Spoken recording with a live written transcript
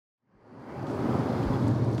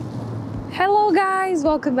Hello guys,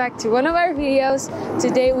 welcome back to one of our videos.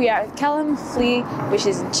 Today we are at Kelham Flea, which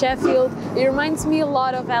is in Sheffield. It reminds me a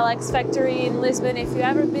lot of Alex Factory in Lisbon. If you've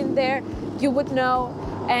ever been there, you would know.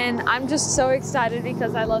 And I'm just so excited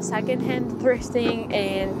because I love secondhand thrifting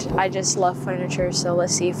and I just love furniture. So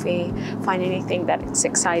let's see if we find anything that is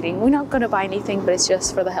exciting. We're not gonna buy anything, but it's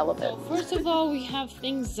just for the hell of it. So first of all, we have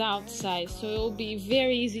things outside, so it'll be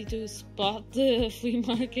very easy to spot the flea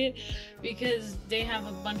market because they have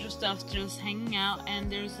a bunch of stuff just hanging out, and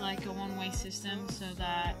there's like a one-way system so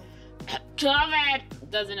that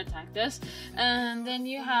COVID doesn't attack us. And then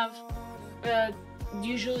you have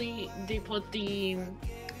usually they put the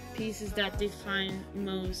pieces that they find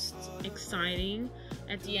most exciting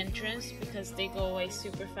at the entrance because they go away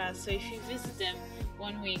super fast. So if you visit them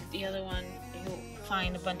one week, the other one you'll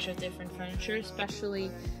find a bunch of different furniture,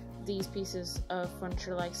 especially these pieces of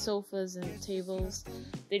furniture like sofas and tables.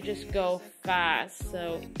 They just go fast.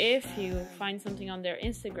 So if you find something on their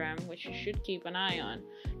Instagram, which you should keep an eye on,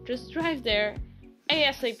 just drive there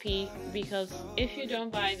ASAP, because if you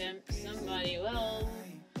don't buy them, somebody will.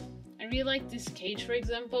 I really like this cage, for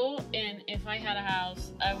example, and if I had a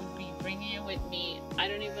house, I would be bringing it with me. I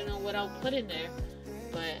don't even know what I'll put in there,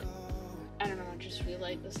 but I don't know, I just really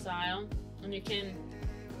like the style. And you can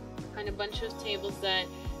find a bunch of tables that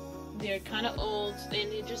they're kind of old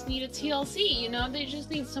and they just need a TLC, you know, they just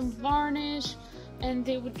need some varnish and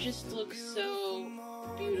they would just look so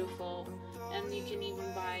beautiful. And you can even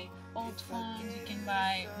buy old phones, you can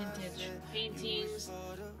buy vintage paintings,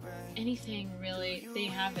 anything really, they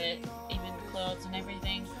have it, even clothes and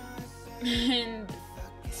everything. And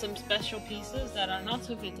some special pieces that are not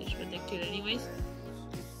so vintage, but they're cute anyways.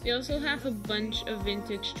 They also have a bunch of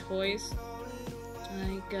vintage toys,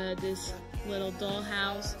 like this little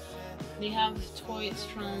dollhouse. They have toys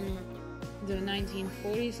from the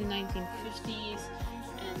 1940s and 1950s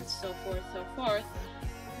and so forth.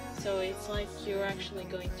 So it's like you're actually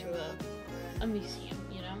going to a museum,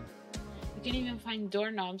 you know? You can even find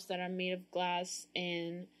doorknobs that are made of glass,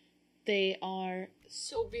 and they are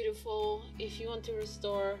so beautiful. If you want to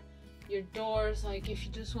restore your doors, like if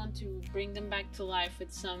you just want to bring them back to life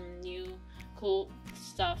with some new cool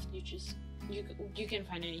stuff, you can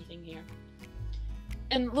find anything here.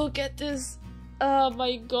 And look at this. Oh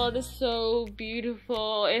my god, it's so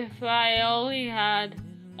beautiful. If I only had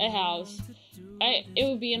a house, it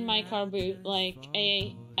would be in my car boot, like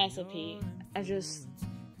ASAP. I just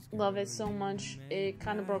love it so much. It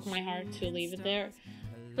kind of broke my heart to leave it there,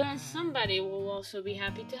 but somebody will also be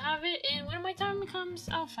happy to have it, and when my time comes,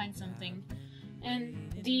 I'll find something. And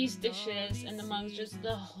these dishes and the mugs, just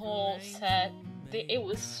the whole set, it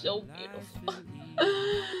was so beautiful.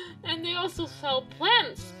 And they also sell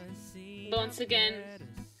plants. But once again,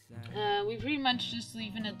 we pretty much just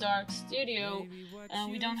live in a dark studio.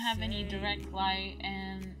 We don't have any direct light,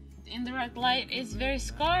 and indirect light is very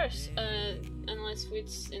scarce unless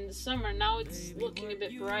it's in the summer. Now it's looking a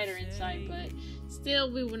bit brighter inside, but still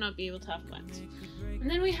we will not be able to have plants. And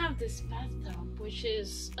then we have this bathtub, which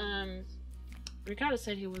is Ricardo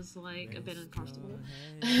said he was like a bit uncomfortable.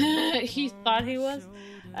 He thought he was.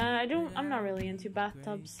 I'm not really into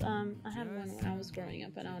bathtubs. I had one when I was growing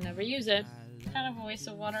up and I'll never use it. Kind of a waste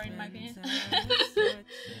of water in my opinion.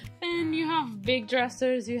 And you have big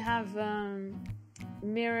dressers, you have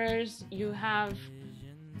mirrors, you have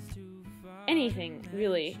anything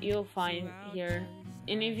really you'll find here.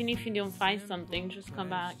 And even if you don't find something, just come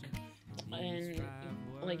back and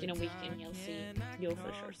like in a weekend you'll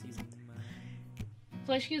for sure see something.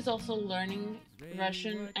 Fleshki is also learning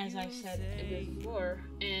Russian, as I said before,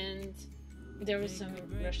 and there were some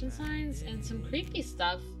Russian signs and some creepy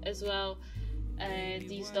stuff as well.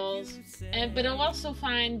 These dolls, but I'll also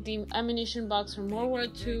find the ammunition box from World War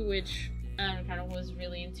II, which Ricardo was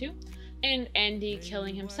really into, and Andy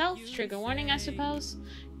killing himself, trigger warning I suppose,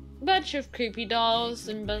 bunch of creepy dolls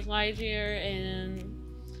and Buzz Lightyear, and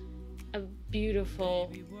a beautiful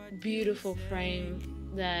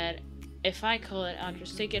frame that if I call it, I'll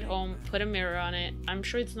just take it home, put a mirror on it. I'm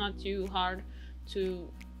sure it's not too hard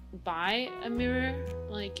to buy a mirror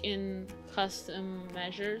like in custom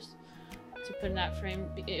measures to put in that frame.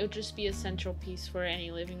 It'll just be a central piece for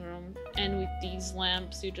any living room. And with these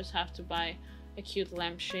lamps, you just have to buy a cute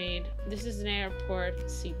lampshade. This is an airport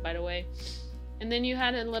seat, by the way. And then you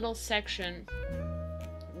had a little section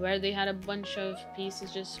where they had a bunch of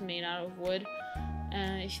pieces just made out of wood.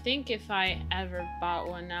 I think if I ever bought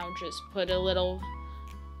one, I'll just put a little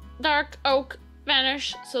dark oak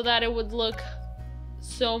vanish so that it would look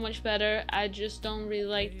so much better. I just don't really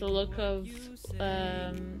like the look of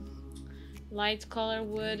light color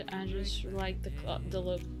wood. I just like the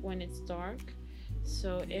look when it's dark.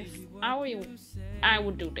 So if I were you, I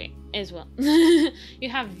would do that as well. You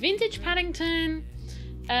have vintage Paddington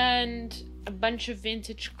and a bunch of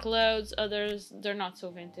vintage clothes. Others, they're not so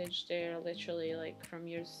vintage. They're literally like from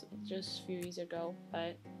years, just a few years ago,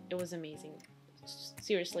 but it was amazing.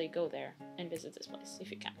 Seriously, go there and visit this place if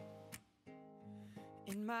you can.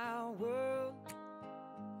 In my world,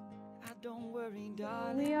 I don't worry,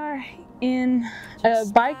 darling. We are in a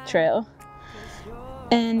bike trail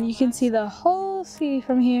and you can see the whole city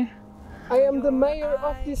from here. I am the mayor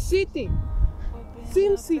of this city,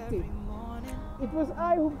 {"ᶠᶜᵒᵒ). It was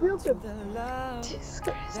I who built it. Jesus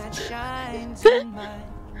Christ. That shines in mine.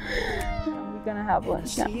 We're gonna have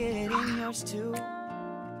lunch now. See it in yours too.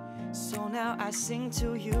 So now I sing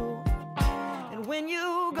to you. And when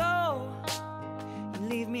you go, you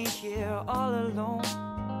leave me here all alone.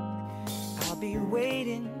 I'll be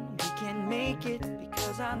waiting, we can make it,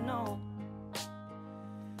 because I know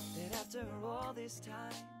that after all this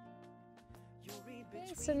time, you'll read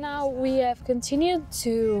between. So now we have continued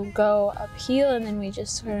to go uphill and then we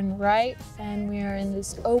just turn right and we are in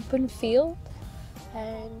this open field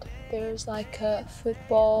and there's like a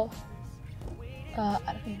football, I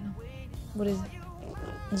don't even know, what is it?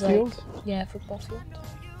 It's like, Field? yeah, football field.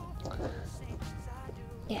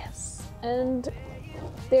 Yes, and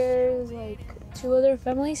there's like 2 other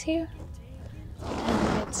families here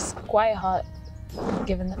and it's quite hot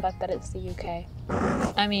given the fact that it's the UK.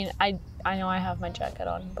 I mean, I know I have my jacket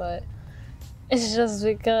on, but it's just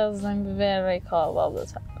because I'm very cold all the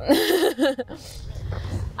time.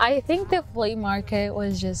 I think the flea market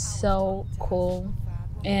was just so cool,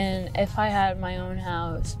 and if I had my own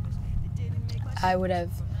house, I would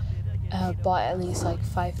have bought at least like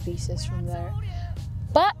 5 pieces from there.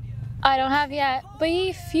 But I don't have yet. But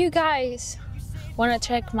if you guys want to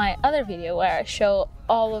check my other video where I show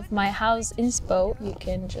all of my house inspo, you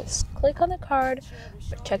can just click on the card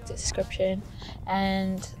or check the description.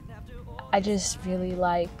 And I just really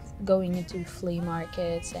like going into flea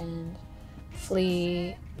markets and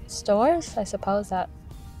flea stores, I suppose, that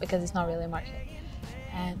because it's not really a market.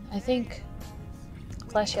 And I think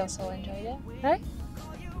Fleshy also enjoyed it, right?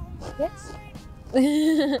 Yes.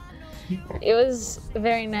 It was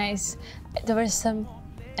very nice. There was some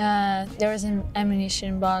there was an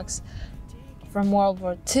ammunition box from World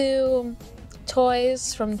War II,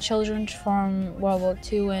 toys from children from World War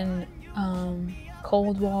II and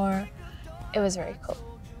Cold War. It was very cool.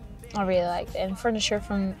 I really liked it. And furniture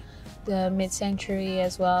from the mid-century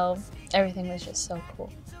as well. Everything was just so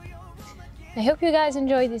cool. I hope you guys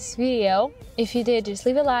enjoyed this video. If you did, just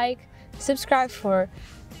leave a like, subscribe for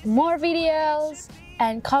more videos,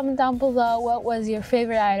 and comment down below what was your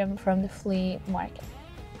favorite item from the flea market.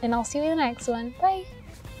 And I'll see you in the next one. Bye!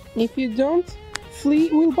 If you don't, flea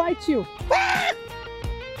will bite you.